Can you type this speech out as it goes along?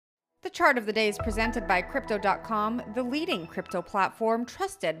The chart of the day is presented by Crypto.com, the leading crypto platform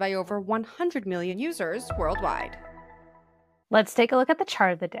trusted by over 100 million users worldwide. Let's take a look at the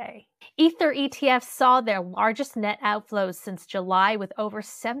chart of the day. Ether ETFs saw their largest net outflows since July, with over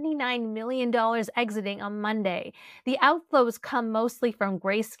 $79 million exiting on Monday. The outflows come mostly from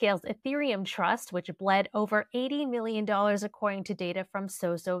Grayscale's Ethereum trust, which bled over $80 million according to data from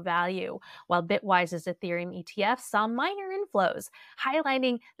SoSoValue, while Bitwise's Ethereum ETF saw minor inflows,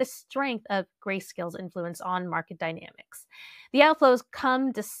 highlighting the strength of Grayscale's influence on market dynamics. The outflows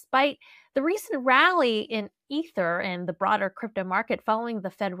come despite the recent rally in Ether and the broader crypto market following the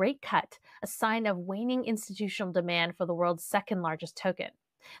Fed rate cut, a sign of waning institutional demand for the world's second largest token.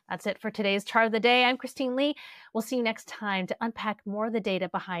 That's it for today's chart of the day. I'm Christine Lee. We'll see you next time to unpack more of the data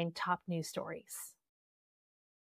behind top news stories.